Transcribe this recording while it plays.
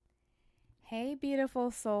Hey,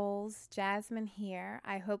 beautiful souls. Jasmine here.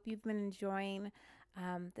 I hope you've been enjoying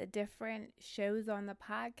the different shows on the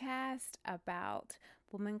podcast about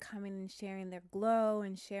women coming and sharing their glow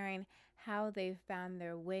and sharing how they've found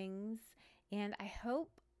their wings. And I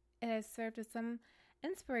hope it has served as some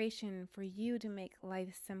inspiration for you to make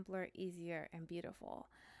life simpler, easier, and beautiful.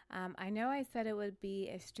 I know I said it would be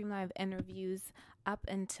a streamline of interviews up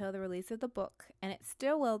until the release of the book, and it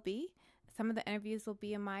still will be. Some of the interviews will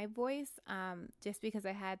be in my voice, just because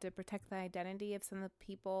I had to protect the identity of some of the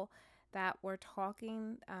people that were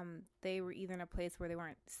talking. They were either in a place where they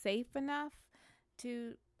weren't safe enough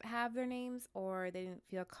to have their names, or they didn't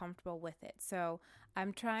feel comfortable with it. So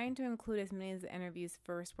I'm trying to include as many of the interviews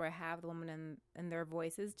first where I have the woman in their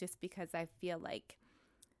voices, just because I feel like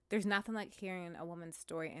there's nothing like hearing a woman's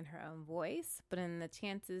story in her own voice. But in the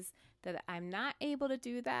chances that I'm not able to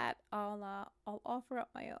do that, I'll offer up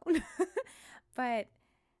my own. But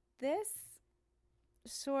this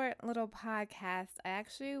short little podcast, I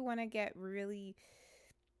actually want to get really,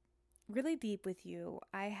 really deep with you.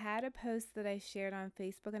 I had a post that I shared on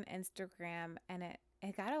Facebook and Instagram, and it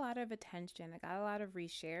got a lot of attention. It got a lot of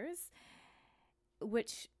reshares,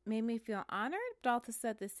 which made me feel honored, but also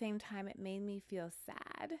at the same time, it made me feel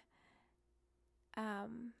sad.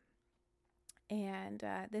 And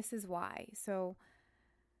this is why. So,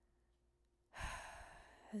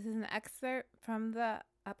 this is an excerpt from the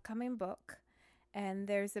upcoming book, and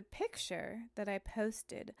there's a picture that I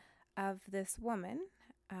posted of this woman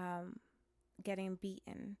getting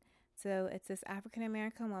beaten. So it's this African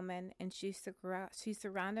American woman, and she's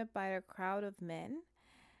surrounded by a crowd of men.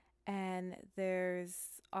 And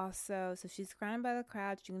there's also, so she's surrounded by the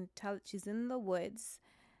crowd. You can tell that she's in the woods.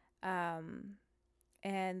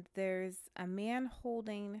 And there's a man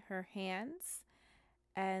holding her hands.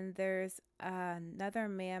 And there's another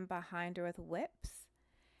man behind her with whips.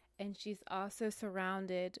 And she's also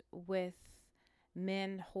surrounded with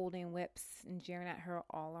men holding whips and jeering at her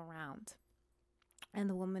all around. And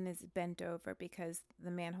the woman is bent over because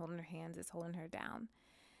the man holding her hands is holding her down.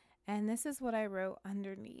 And this is what I wrote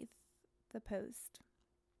underneath the post.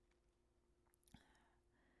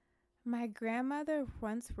 My grandmother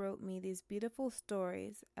once wrote me these beautiful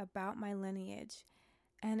stories about my lineage,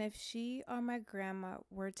 and if she or my grandma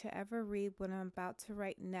were to ever read what I'm about to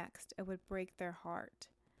write next, it would break their heart.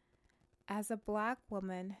 As a Black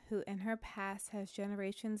woman who in her past has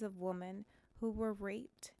generations of women who were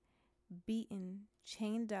raped, beaten,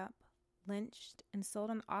 chained up, lynched, and sold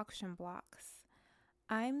on auction blocks,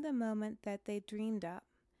 I'm the moment that they dreamed up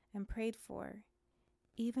and prayed for.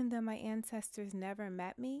 Even though my ancestors never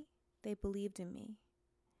met me, they believed in me.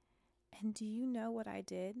 And do you know what I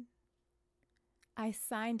did? I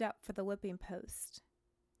signed up for the whipping post.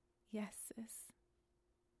 Yes, sis.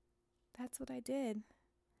 That's what I did.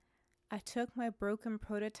 I took my broken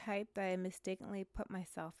prototype that I mistakenly put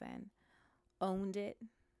myself in, owned it,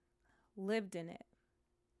 lived in it,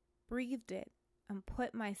 breathed it, and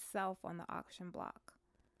put myself on the auction block.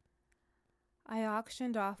 I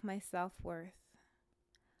auctioned off my self-worth.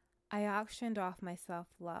 I auctioned off my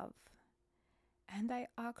self-love. And I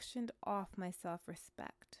auctioned off my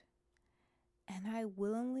self-respect. And I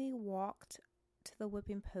willingly walked to the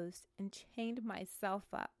whipping post and chained myself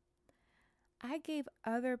up. I gave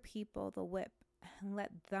other people the whip and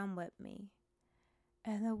let them whip me.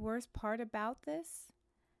 And the worst part about this,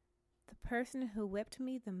 the person who whipped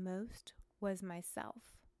me the most was myself.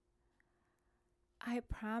 I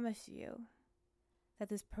promise you that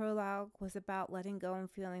this prologue was about letting go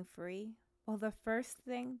and feeling free. Well, the first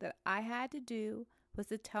thing that I had to do was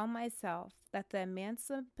to tell myself that the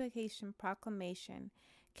Emancipation Proclamation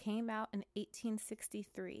came out in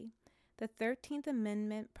 1863. The 13th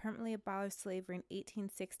Amendment permanently abolished slavery in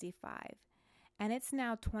 1865. And it's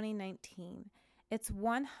now 2019. It's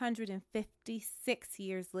 156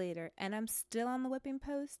 years later, and I'm still on the whipping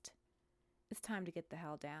post. It's time to get the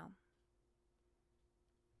hell down.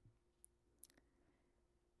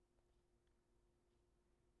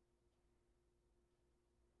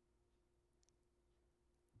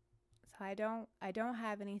 So I don't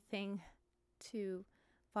have anything to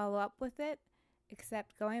follow up with it,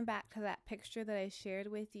 except going back to that picture that I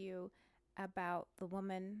shared with you about the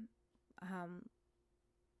woman,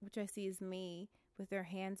 which I see is me, with their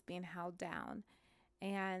hands being held down.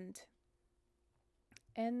 And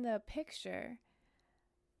in the picture,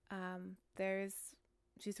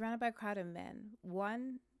 she's surrounded by a crowd of men.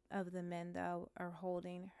 One of the men, though, are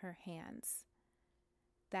holding her hands.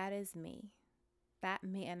 That is me. That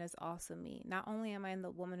man is also me. Not only am I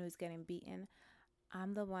the woman who's getting beaten,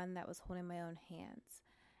 I'm the one that was holding my own hands.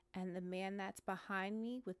 And the man that's behind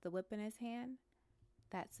me with the whip in his hand,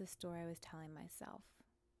 That's the story I was telling myself.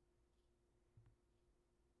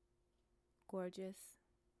 Gorgeous,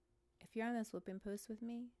 if you're on this whooping post with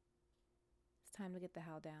me, it's time to get the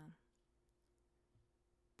hell down.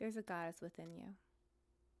 There's a goddess within you.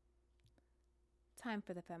 Time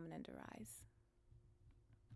for the feminine to rise.